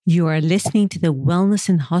You are listening to the Wellness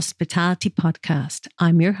and Hospitality Podcast.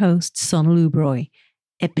 I'm your host, Sonal Ubroy.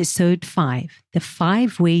 Episode 5, the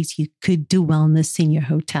 5 ways you could do wellness in your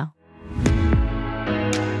hotel.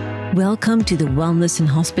 Welcome to the Wellness and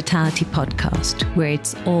Hospitality Podcast, where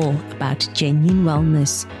it's all about genuine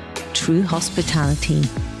wellness, true hospitality,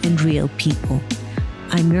 and real people.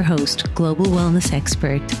 I'm your host, global wellness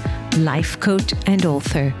expert, life coach, and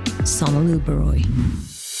author, Sonal Ubroy.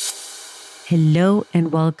 Hello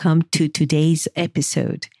and welcome to today's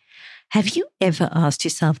episode. Have you ever asked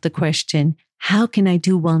yourself the question, how can I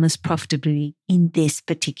do wellness profitably in this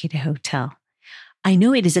particular hotel? I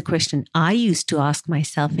know it is a question I used to ask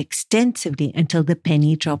myself extensively until the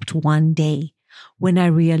penny dropped one day when I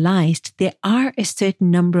realized there are a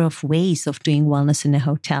certain number of ways of doing wellness in a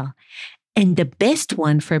hotel. And the best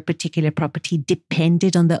one for a particular property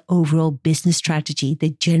depended on the overall business strategy the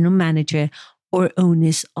general manager or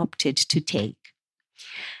owners opted to take.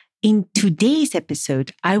 In today's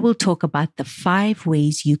episode, I will talk about the 5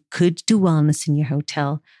 ways you could do wellness in your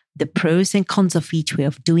hotel, the pros and cons of each way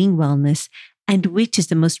of doing wellness, and which is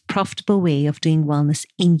the most profitable way of doing wellness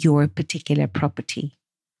in your particular property.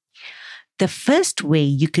 The first way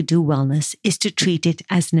you could do wellness is to treat it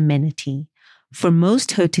as an amenity. For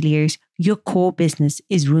most hoteliers, your core business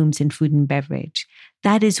is rooms and food and beverage.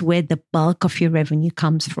 That is where the bulk of your revenue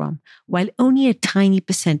comes from, while only a tiny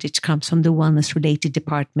percentage comes from the wellness-related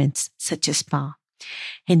departments, such as spa.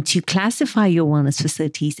 Hence, you classify your wellness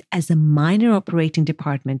facilities as a minor operating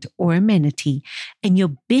department or amenity, and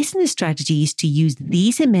your business strategy is to use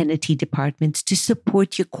these amenity departments to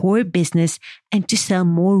support your core business and to sell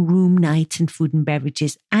more room nights and food and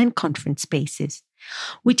beverages and conference spaces.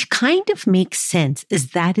 Which kind of makes sense,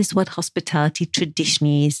 as that is what hospitality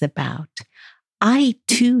traditionally is about. I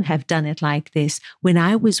too have done it like this when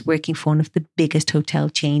I was working for one of the biggest hotel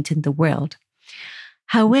chains in the world.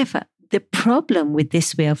 However, the problem with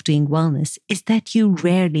this way of doing wellness is that you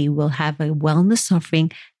rarely will have a wellness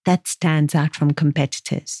offering that stands out from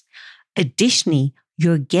competitors. Additionally,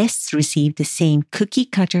 your guests receive the same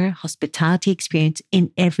cookie-cutter hospitality experience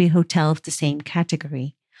in every hotel of the same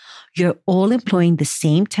category. You're all employing the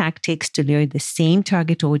same tactics to lure the same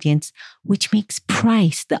target audience, which makes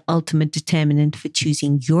price the ultimate determinant for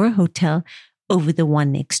choosing your hotel over the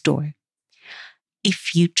one next door.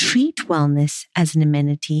 If you treat wellness as an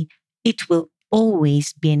amenity, it will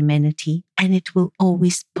always be an amenity and it will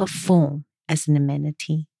always perform as an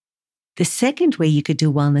amenity. The second way you could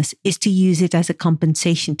do wellness is to use it as a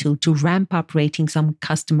compensation tool to ramp up ratings on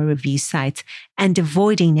customer review sites and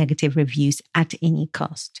avoiding negative reviews at any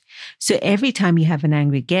cost. So every time you have an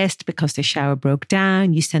angry guest because the shower broke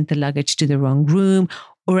down, you sent the luggage to the wrong room,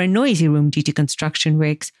 or a noisy room due to construction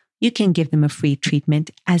works, you can give them a free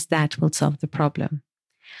treatment, as that will solve the problem.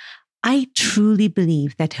 I truly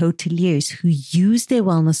believe that hoteliers who use their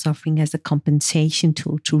wellness offering as a compensation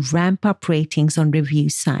tool to ramp up ratings on review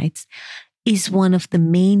sites is one of the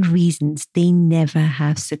main reasons they never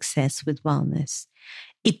have success with wellness.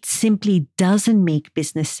 It simply doesn't make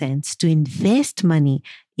business sense to invest money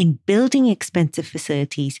in building expensive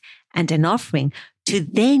facilities and an offering to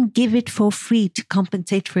then give it for free to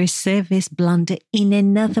compensate for a service blunder in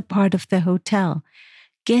another part of the hotel.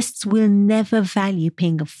 Guests will never value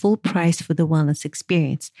paying a full price for the wellness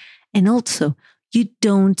experience. And also, you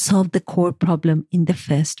don't solve the core problem in the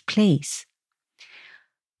first place.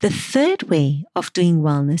 The third way of doing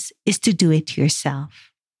wellness is to do it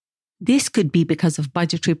yourself. This could be because of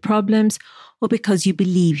budgetary problems or because you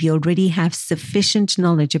believe you already have sufficient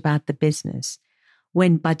knowledge about the business.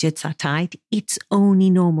 When budgets are tight, it's only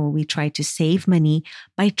normal we try to save money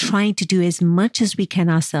by trying to do as much as we can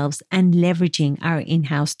ourselves and leveraging our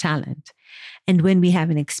in-house talent. And when we have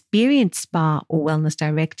an experienced spa or wellness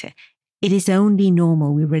director, it is only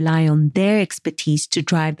normal we rely on their expertise to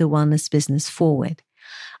drive the wellness business forward.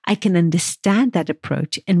 I can understand that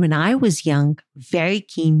approach, and when I was young, very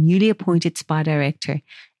keen, newly appointed spa director,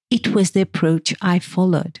 it was the approach I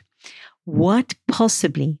followed. What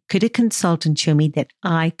possibly could a consultant show me that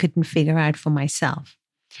I couldn't figure out for myself?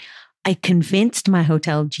 I convinced my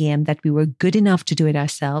hotel GM that we were good enough to do it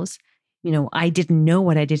ourselves. I didn't know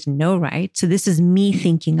what I didn't know, right? So this is me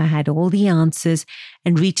thinking I had all the answers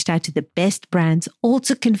and reached out to the best brands,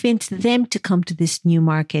 also convinced them to come to this new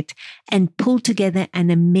market and pull together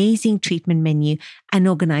an amazing treatment menu and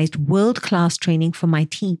organized world-class training for my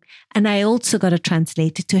team. And I also got a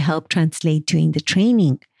translator to help translate during the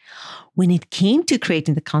training. When it came to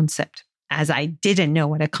creating the concept, as I didn't know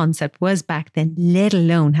what a concept was back then, let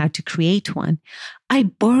alone how to create one, I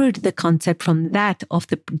borrowed the concept from that of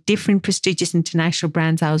the different prestigious international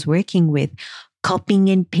brands I was working with, copying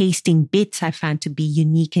and pasting bits I found to be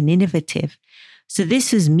unique and innovative. So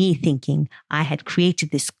this was me thinking I had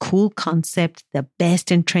created this cool concept, the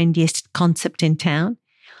best and trendiest concept in town.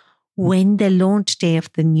 When the launch day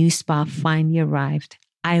of the new spa finally arrived,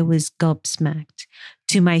 I was gobsmacked.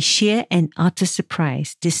 To my sheer and utter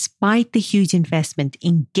surprise, despite the huge investment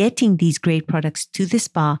in getting these great products to the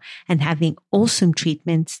spa and having awesome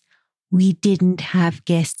treatments, we didn't have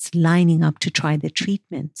guests lining up to try the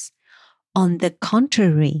treatments. On the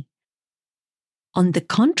contrary,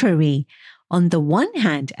 on the one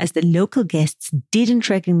hand, as the local guests didn't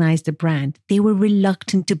recognize the brand, they were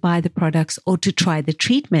reluctant to buy the products or to try the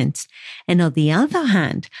treatments. And on the other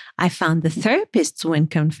hand, I found the therapists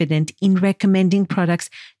weren't confident in recommending products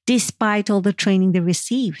despite all the training they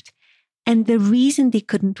received. And the reason they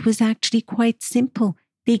couldn't was actually quite simple.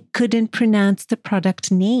 They couldn't pronounce the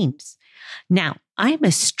product names. Now, I'm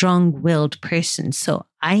a strong-willed person, so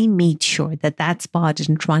I made sure that spa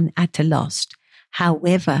didn't run at a loss.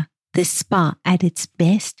 However, the spa at its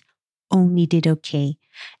best only did okay.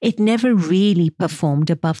 It never really performed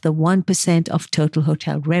above the 1% of total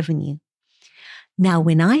hotel revenue. Now,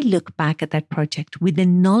 when I look back at that project with the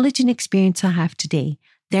knowledge and experience I have today,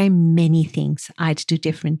 there are many things I'd do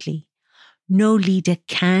differently. No leader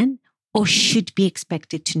can or should be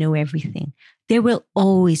expected to know everything. There will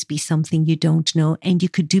always be something you don't know, and you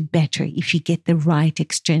could do better if you get the right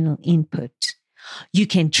external input. You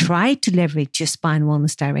can try to leverage your spa and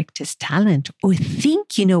wellness director's talent or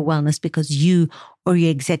think you know wellness because you or your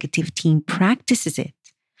executive team practices it.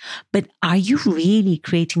 But are you really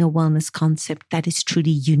creating a wellness concept that is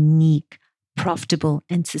truly unique, profitable,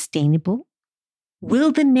 and sustainable?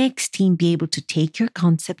 Will the next team be able to take your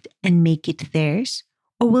concept and make it theirs?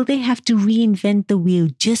 Or will they have to reinvent the wheel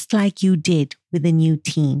just like you did with a new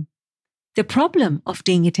team? The problem of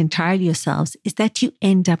doing it entirely yourselves is that you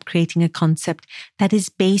end up creating a concept that is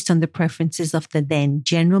based on the preferences of the then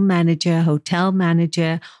general manager, hotel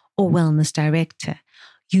manager, or wellness director.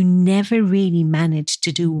 You never really manage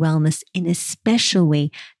to do wellness in a special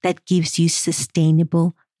way that gives you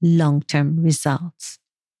sustainable long-term results.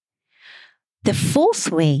 The fourth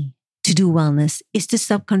way to do wellness is to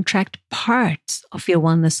subcontract parts of your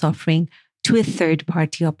wellness offering to a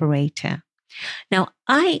third-party operator. Now,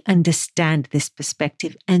 I understand this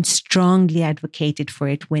perspective and strongly advocated for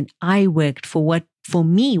it when I worked for what for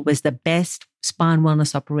me was the best spa and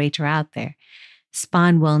wellness operator out there. Spa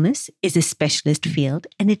and wellness is a specialist field,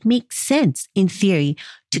 and it makes sense in theory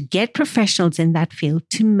to get professionals in that field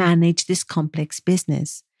to manage this complex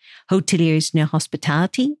business. Hoteliers know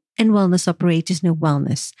hospitality and wellness operators know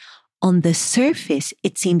wellness. On the surface,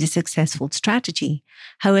 it seemed a successful strategy.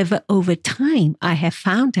 However, over time, I have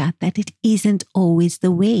found out that it isn't always the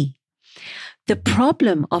way. The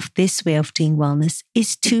problem of this way of doing wellness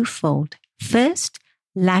is twofold. First,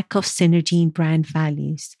 lack of synergy in brand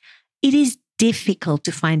values. It is difficult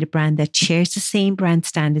to find a brand that shares the same brand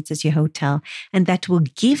standards as your hotel and that will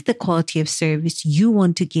give the quality of service you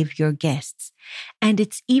want to give your guests. And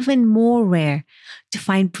it's even more rare to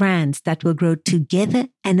find brands that will grow together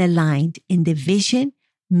and aligned in the vision,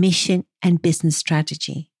 mission, and business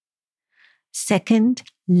strategy. Second,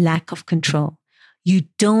 lack of control. You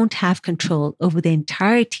don't have control over the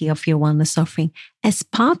entirety of your wellness offering, as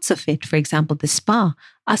parts of it, for example, the spa,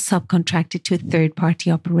 are subcontracted to a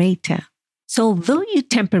third-party operator. So although you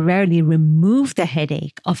temporarily remove the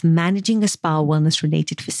headache of managing a spa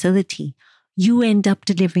wellness-related facility, you end up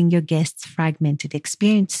delivering your guests fragmented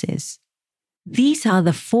experiences. These are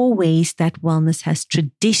the 4 ways that wellness has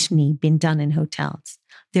traditionally been done in hotels.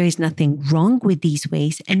 There is nothing wrong with these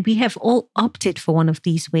ways, and we have all opted for one of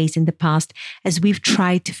these ways in the past as we've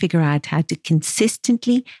tried to figure out how to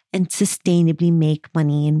consistently and sustainably make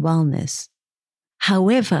money in wellness.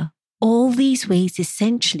 However, all these ways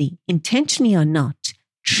essentially, intentionally or not,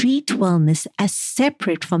 treat wellness as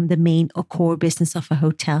separate from the main or core business of a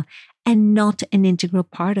hotel and not an integral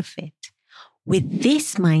part of it. With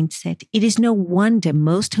this mindset, it is no wonder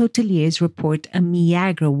most hoteliers report a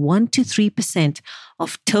meager 1 to 3%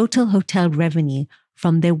 of total hotel revenue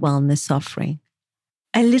from their wellness offering.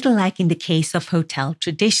 A little like in the case of Hotel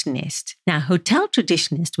Traditionist. Now, Hotel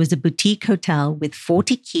Traditionist was a boutique hotel with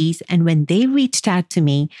 40 keys, and when they reached out to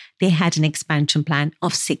me, they had an expansion plan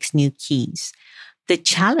of 6 new keys. The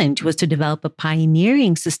challenge was to develop a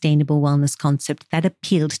pioneering sustainable wellness concept that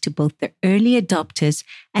appealed to both the early adopters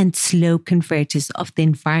and slow converters of the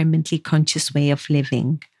environmentally conscious way of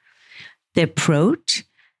living. The approach?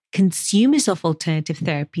 consumers of alternative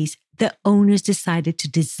therapies, the owners decided to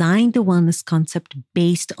design the wellness concept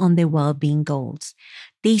based on their well-being goals.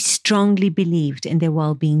 They strongly believed in their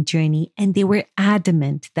well-being journey, and they were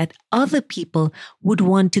adamant that other people would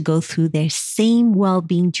want to go through their same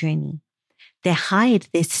well-being journey. They hired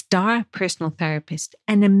their star personal therapist,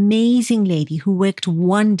 an amazing lady who worked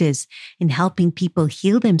wonders in helping people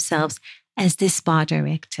heal themselves, as their spa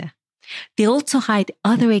director. They also hired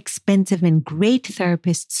other expensive and great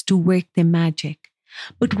therapists to work their magic.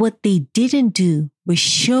 But what they didn't do was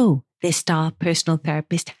show their star personal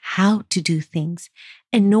therapist how to do things,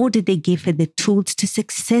 and nor did they give her the tools to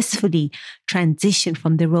successfully transition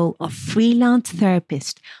from the role of freelance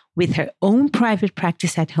therapist with her own private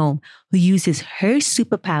practice at home, who uses her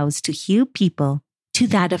superpowers to heal people, to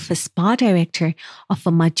that of a spa director of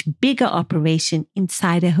a much bigger operation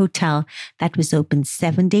inside a hotel that was open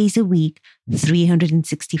 7 days a week,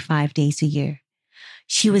 365 days a year.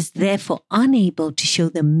 She was therefore unable to show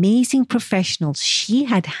the amazing professionals she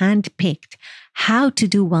had handpicked how to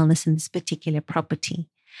do wellness in this particular property.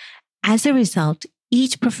 As a result,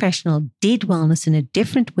 each professional did wellness in a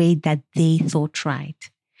different way that they thought right.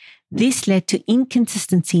 This led to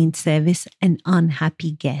inconsistency in service and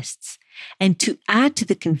unhappy guests. And to add to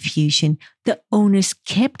the confusion, the owners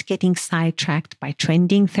kept getting sidetracked by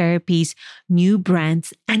trending therapies, new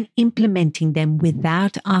brands, and implementing them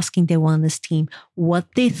without asking their wellness team what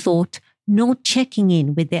they thought, nor checking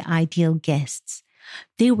in with their ideal guests.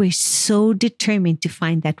 They were so determined to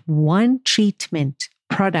find that one treatment,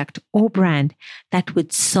 product, or brand that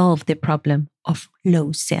would solve the problem of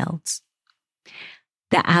low sales.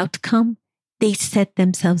 The outcome? They set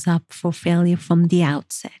themselves up for failure from the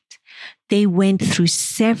outset. They went through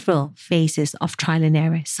several phases of trial and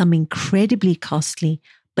error, some incredibly costly,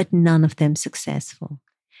 but none of them successful.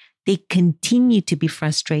 They continue to be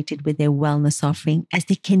frustrated with their wellness offering, as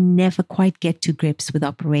they can never quite get to grips with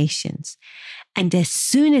operations. And as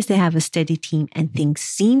soon as they have a steady team and things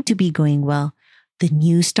seem to be going well, the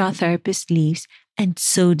new star therapist leaves, and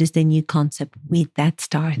so does the new concept with that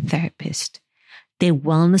star therapist. Their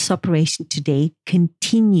wellness operation today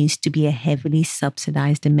continues to be a heavily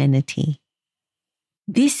subsidized amenity.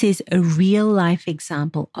 This is a real-life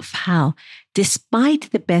example of how,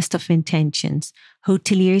 despite the best of intentions,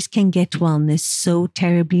 hoteliers can get wellness so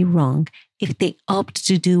terribly wrong if they opt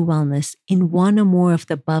to do wellness in one or more of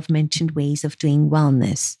the above-mentioned ways of doing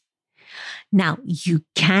wellness. Now, you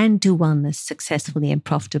can do wellness successfully and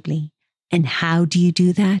profitably. And how do you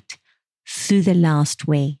do that? Through the last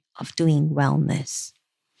way of doing wellness.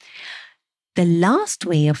 The last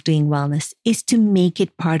way of doing wellness is to make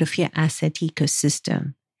it part of your asset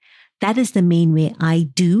ecosystem. That is the main way I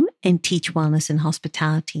do and teach wellness in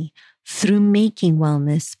hospitality, through making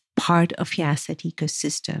wellness part of your asset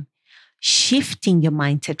ecosystem, shifting your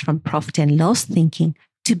mindset from profit and loss thinking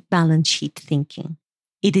to balance sheet thinking.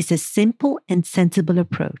 It is a simple and sensible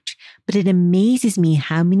approach, but it amazes me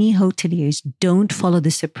how many hoteliers don't follow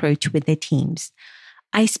this approach with their teams.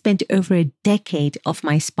 I spent over a decade of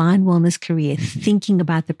my spa and wellness career thinking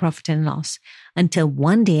about the profit and loss, until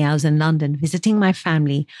one day I was in London visiting my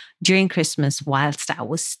family during Christmas whilst I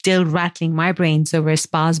was still rattling my brains over a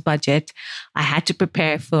spa's budget I had to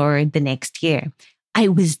prepare for the next year. I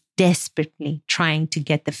was desperately trying to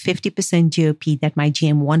get the 50% GOP that my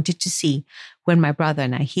GM wanted to see when my brother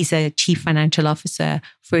and I, he's a chief financial officer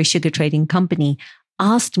for a sugar trading company,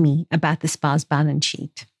 asked me about the spa's balance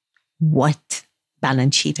sheet. What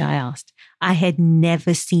balance sheet? I asked. I had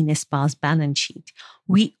never seen a spa's balance sheet.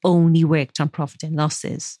 We only worked on profit and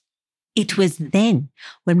losses. It was then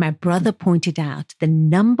when my brother pointed out the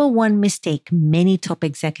number one mistake many top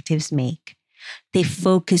executives make. They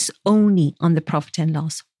focus only on the profit and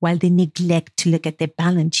loss while they neglect to look at their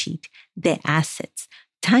balance sheet, their assets,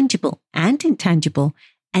 tangible and intangible,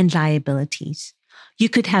 and liabilities. You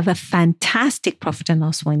could have a fantastic profit and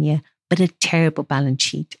loss one year, but a terrible balance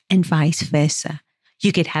sheet, and vice versa.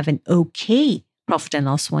 You could have an okay profit and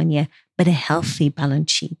loss one year, but a healthy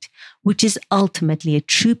balance sheet, which is ultimately a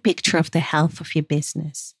true picture of the health of your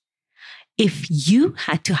business. If you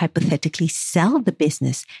had to hypothetically sell the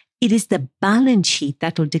business, it is the balance sheet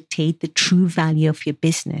that will dictate the true value of your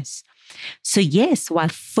business. So yes, while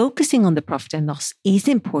focusing on the profit and loss is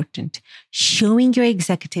important, showing your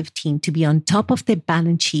executive team to be on top of their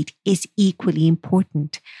balance sheet is equally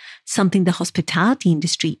important, something the hospitality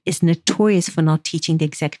industry is notorious for not teaching the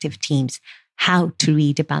executive teams how to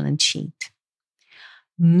read a balance sheet.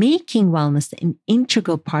 Making wellness an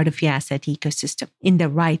integral part of your asset ecosystem in the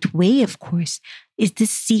right way, of course, is the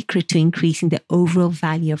secret to increasing the overall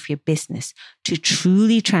value of your business, to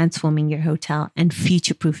truly transforming your hotel and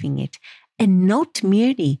future-proofing it, and not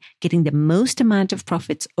merely getting the most amount of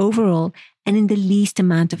profits overall and in the least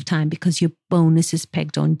amount of time because your bonus is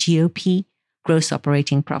pegged on GOP, gross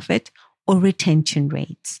operating profit, or retention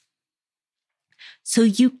rates. So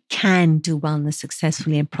you can do wellness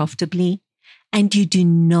successfully and profitably, and you do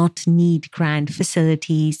not need grand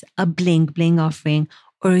facilities, a bling offering,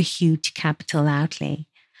 or a huge capital outlay.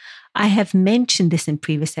 I have mentioned this in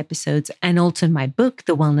previous episodes and also in my book,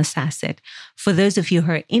 The Wellness Asset. For those of you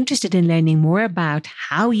who are interested in learning more about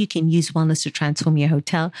how you can use wellness to transform your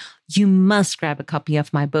hotel, you must grab a copy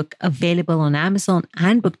of my book, available on Amazon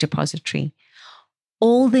and Book Depository.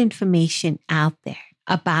 All the information out there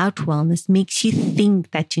about wellness makes you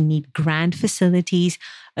think that you need grand facilities,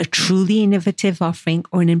 a truly innovative offering,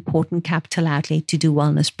 or an important capital outlay to do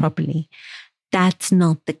wellness properly. That's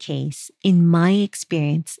not the case. In my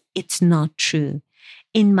experience, it's not true.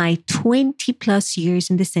 In my 20 plus years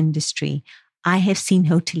in this industry, I have seen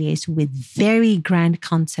hoteliers with very grand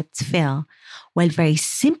concepts fail, while very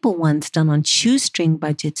simple ones done on shoestring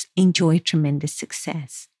budgets enjoy tremendous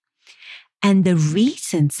success. And the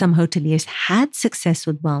reason some hoteliers had success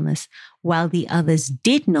with wellness while the others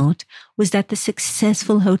did not was that the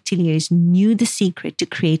successful hoteliers knew the secret to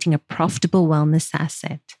creating a profitable wellness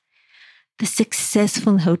asset. The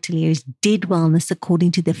successful hoteliers did wellness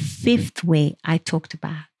according to the fifth way I talked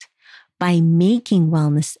about, by making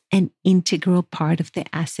wellness an integral part of the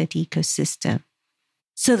asset ecosystem.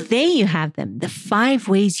 So there you have them, the 5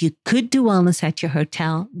 ways you could do wellness at your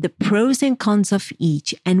hotel, the pros and cons of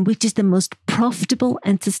each, and which is the most profitable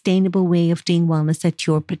and sustainable way of doing wellness at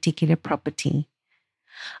your particular property.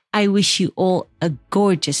 I wish you all a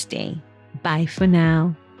gorgeous day. Bye for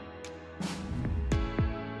now.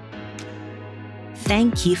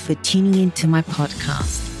 Thank you for tuning into my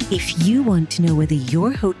podcast. If you want to know whether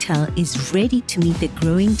your hotel is ready to meet the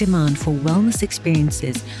growing demand for wellness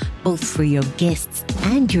experiences, both for your guests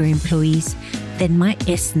and your employees, then my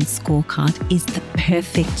Essence Scorecard is the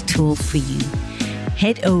perfect tool for you.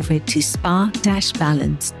 Head over to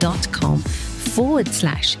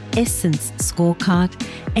spa-balance.com/Essence Scorecard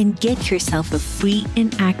and get yourself a free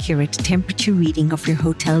and accurate temperature reading of your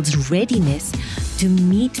hotel's readiness to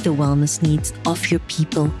meet the wellness needs of your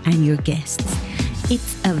people and your guests.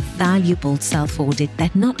 It's a valuable self-audit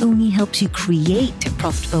that not only helps you create a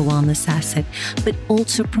profitable wellness asset, but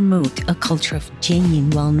also promote a culture of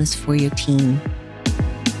genuine wellness for your team.